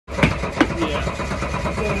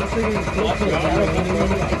Hey,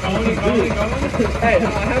 I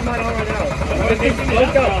have mine on right now.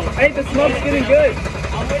 Let's go. Hey, the smoke's getting good.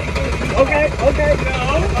 Okay.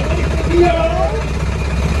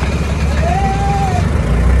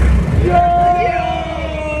 Yo!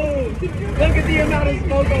 Look at the amount of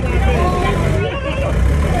smoke on that thing.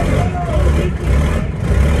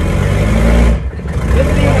 Look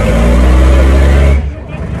at the amount of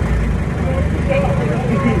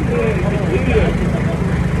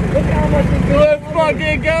Look how much is good. Let's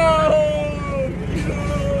fucking go!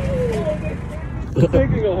 We're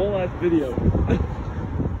making a whole ass video.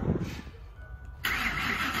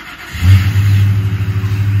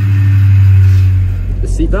 The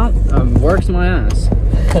seatbelt works my ass.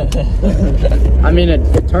 I mean,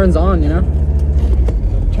 it turns on, you know?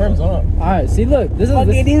 It turns on. Alright, see, look. This is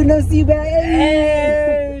okay, dude, no seatbelt.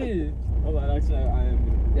 Hey! Hold on, actually, I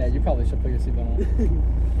am. Yeah, you probably should put your seatbelt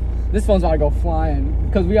on. This one's about to go flying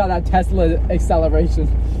because we got that Tesla acceleration.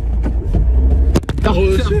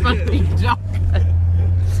 Oh, shit.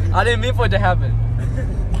 I didn't mean for it to happen.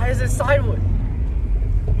 Why is it sideways?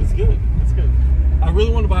 It's good. It's good. I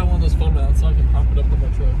really want to buy one of those foam mounts so I can pop it up on my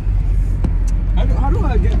truck. How do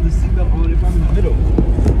I get the seatbelt on if I'm in the middle?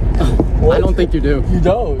 I don't think you do. You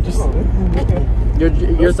don't. Just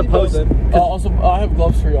you're supposed to. Also, I have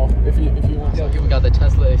gloves for y'all if you want. Okay, we got the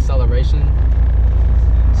Tesla acceleration.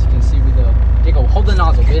 As you can see, we go hold the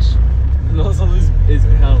nozzle, bitch. The nozzle is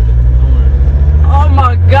held. Don't worry. Oh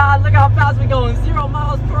my God! Look how fast we're going. 0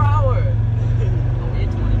 miles per hour.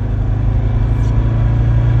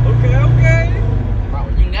 Okay. Bro,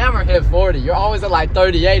 you never hit 40. You're always at like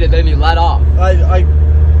 38 and then you let off.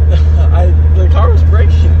 The car was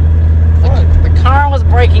braking. The car was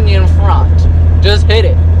braking in front. Just hit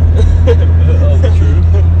it. Oh, true.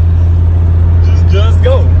 Just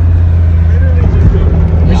go. Literally just go.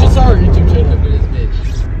 You should start our YouTube channel for this bitch.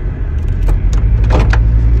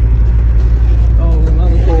 Oh, not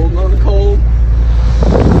the cold, not the cold.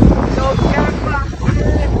 No camera.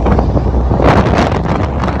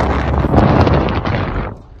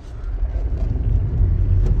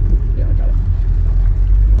 Yeah, I got it.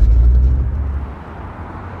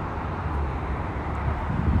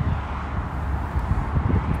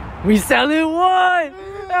 We selling one.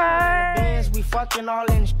 Bands, we fucking all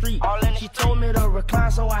in the street. She told me to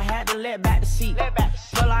recline, so I had to let back the seat.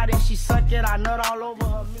 Pull out and she sucked it, I nut all over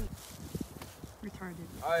her meat. Retarded.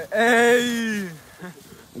 Alright, hey!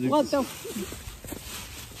 What the?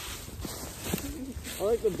 I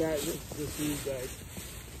like the back, the seat back.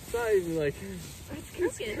 It's not even like.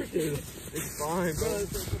 It's crooked. It's fine, bro.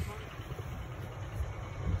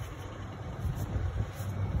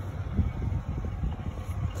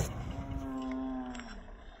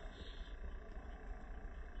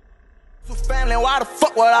 Family, why the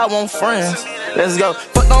fuck would I want friends? Let's go.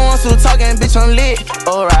 Fuck the ones who talking, bitch, I'm lit.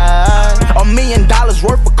 Alright. $1 million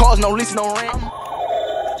worth of cars, no lease, no rent.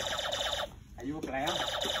 Are you a clown?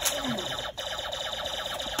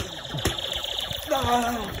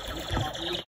 No.